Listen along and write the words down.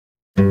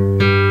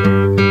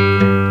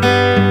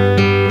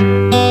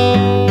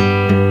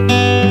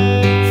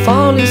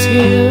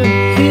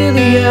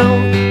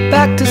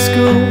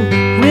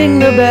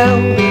a bell,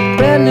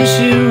 brand new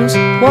shoes,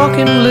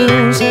 walking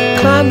blues,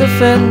 climb the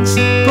fence,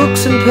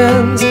 books and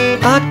pens.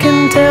 I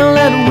can tell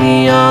that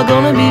we are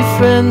gonna be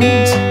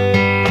friends.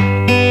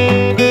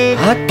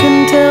 I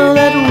can tell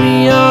that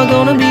we are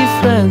gonna be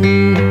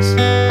friends.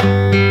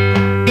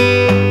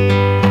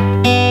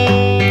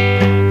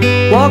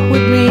 Walk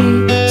with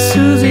me,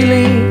 Susie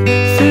Lee,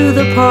 through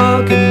the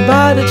park and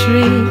by the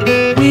tree.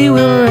 We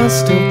will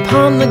rest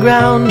upon the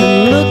ground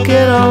and look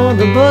at all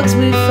the bugs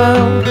we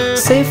found.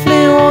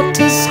 Safely walk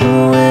to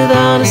school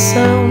without a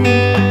sound.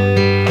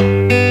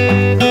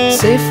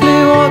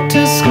 Safely walk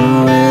to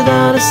school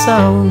without a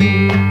sound.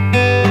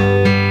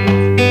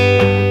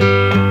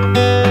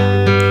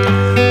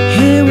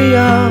 Here we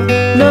are,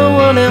 no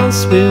one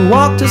else. We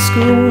walk to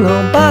school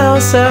all by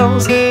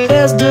ourselves.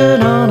 There's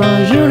dirt on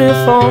our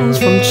uniforms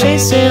from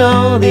chasing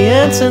all the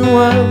ants and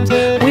worms.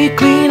 We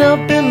clean up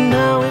and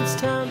now it's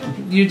time.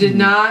 You did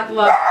not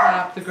love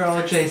clap the girl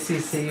at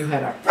JCC. You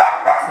hit her.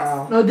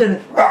 So. No, I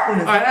didn't.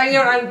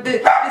 Alright,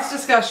 this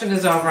discussion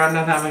is over. I'm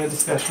not having a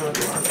discussion with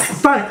you on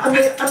this. Fine, I'm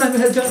not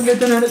gonna get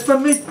done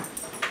from me.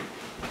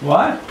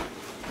 What?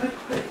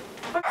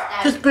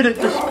 Just beat it,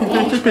 just beat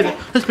it, just beat it,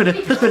 just beat it,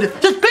 just beat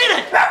it, just beat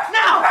it!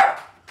 Now!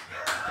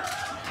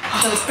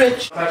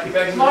 Bitch.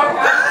 Mark,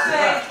 I would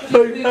say, just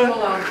leave him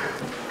alone.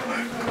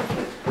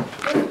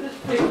 Just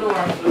ignore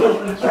him.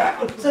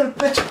 Son of a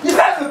bitch. You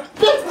son of a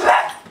bitch!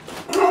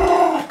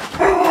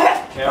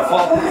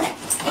 Careful.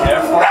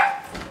 Careful.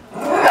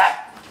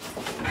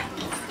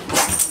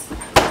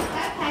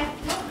 Okay,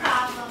 no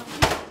problem.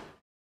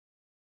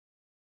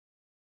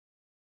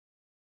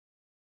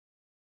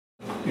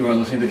 You weren't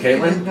listening to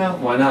Caitlin? No.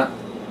 Why not?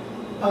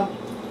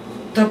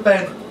 The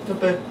bang.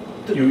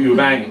 You were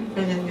banging?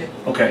 Yeah.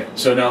 Okay,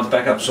 so now let's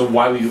back up. So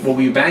what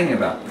were you banging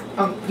about?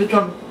 The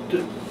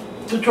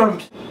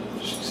drums.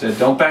 She said,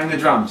 don't bang the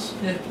drums.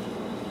 Yeah.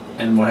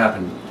 And what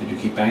happened? Did you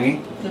keep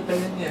banging? The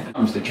banging, yeah.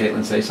 Did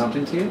Caitlin say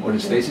something to you? Or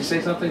did Stacy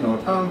say something? Or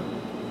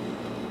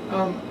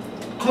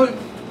Corey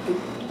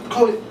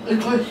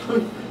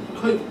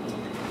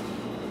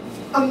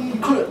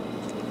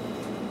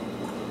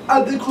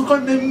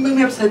made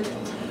me upset.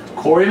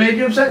 Corey made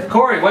you upset?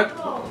 Corey,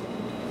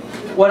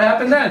 what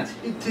happened then?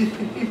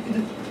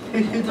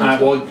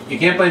 Well, you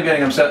can't blame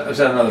getting upset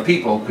on other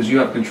people because you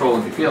have control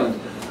of your feelings.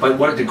 But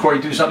what did Corey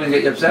do something to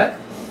get you upset?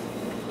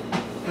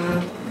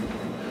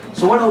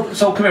 So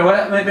come here.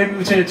 Maybe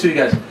between the two of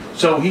you guys.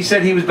 So he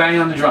said he was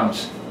banging on the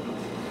drums,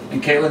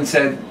 and Caitlin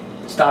said,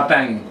 "Stop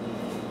banging."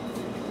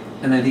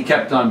 And then he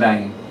kept on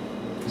banging.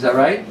 Is that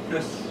right?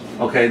 Yes.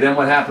 Okay. Then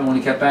what happened when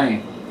he kept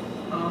banging?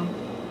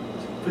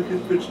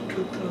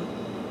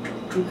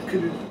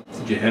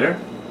 Did you hit her?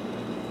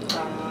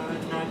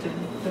 No, I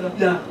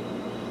didn't.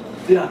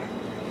 Yeah.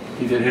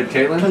 He did hit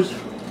Caitlin? Twice.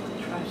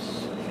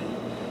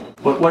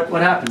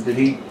 What happened? Did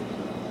he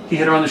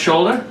hit her on the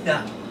shoulder?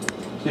 Yeah.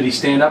 Did he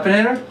stand up and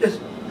hit her? Yes.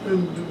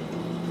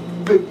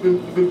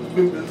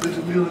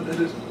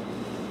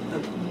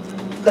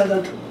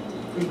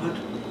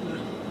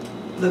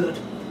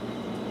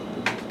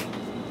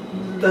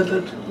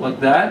 Like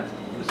that?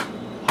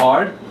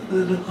 Hard?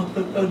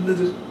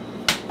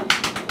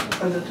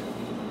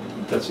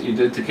 That's what you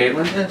did to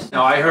Caitlin? Yes.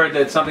 Now I heard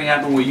that something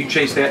happened where you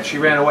chased that, she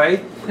ran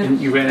away,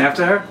 and you ran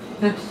after her?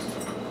 Yes.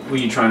 Were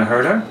you trying to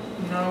hurt her?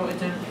 No, it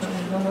didn't.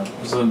 No.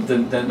 So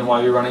then why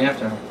were you running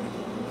after her?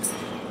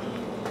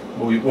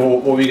 What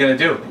were you going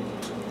to do?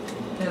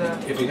 Yeah.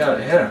 If you got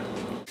to hit her?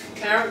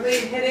 Apparently,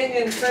 hitting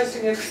and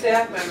cursing at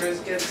staff members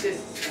gets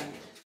disciplined.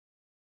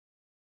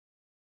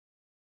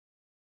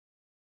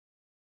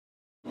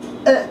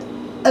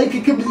 I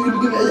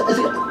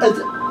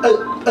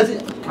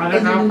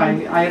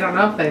don't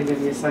know if they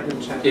give you a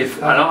second chance. I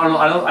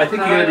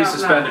think you're going to be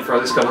suspended for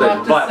this couple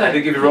days. But I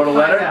think if you wrote a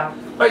letter,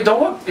 wait, don't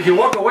walk. If you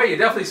walk away, you're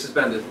definitely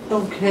suspended.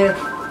 Don't care.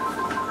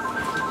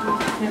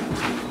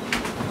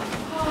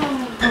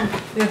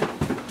 Yeah.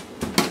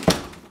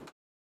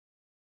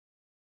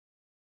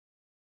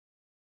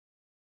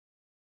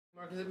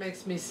 Because it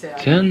makes me sad.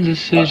 10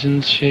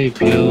 decisions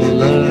shape your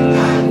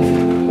life.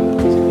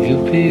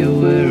 You'll be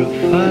aware of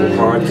 5.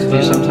 Hard to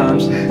do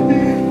sometimes.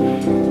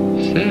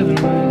 7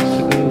 ways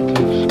to go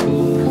through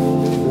school.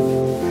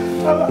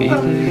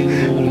 Either you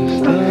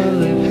noticed or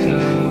left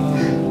out.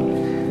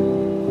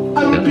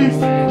 7 ways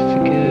to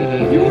get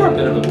out. You are a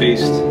bit of a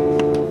beast. 7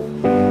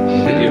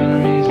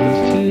 reasons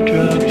to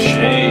drop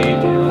Shame.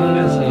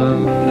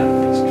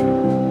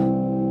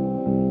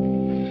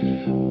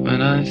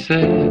 When I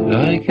said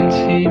I can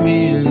see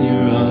me in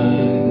your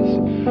eyes,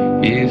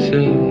 you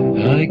said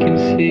I can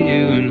see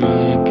you in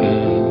my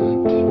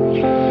pants.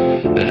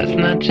 That's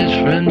not just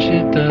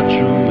friendship, that's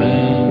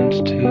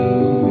romance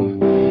too.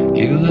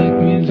 You like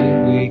music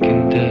we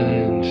can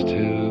dance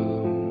to.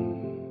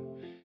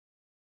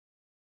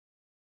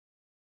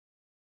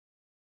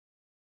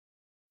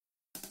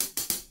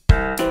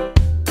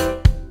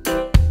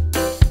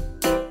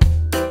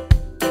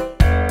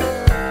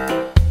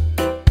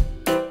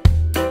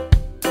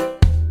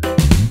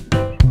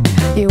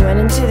 You went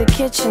into the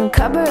kitchen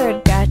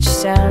cupboard, got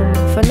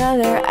yourself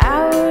another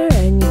hour,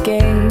 and you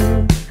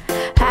gave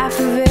half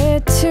of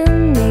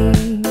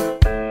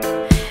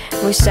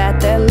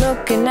sat there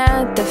looking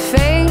at the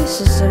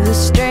faces of the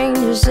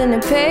strangers in the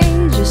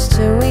pages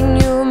till we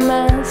knew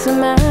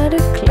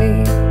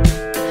mathematically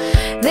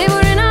they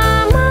were in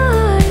our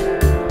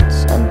minds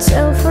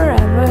until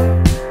forever.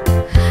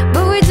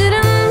 But we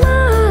didn't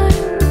mind,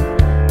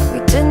 we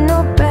didn't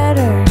know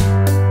better.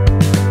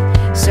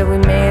 So we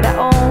made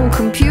our own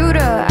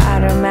computer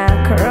out of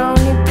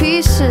macaroni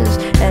pieces,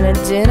 and it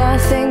did our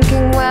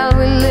thinking while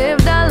we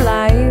lived our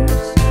lives.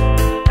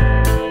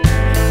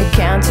 It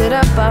counted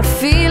up our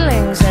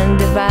feelings and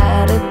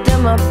divided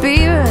them up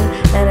even,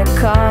 and it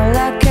called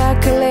our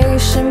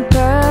calculation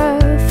perfect.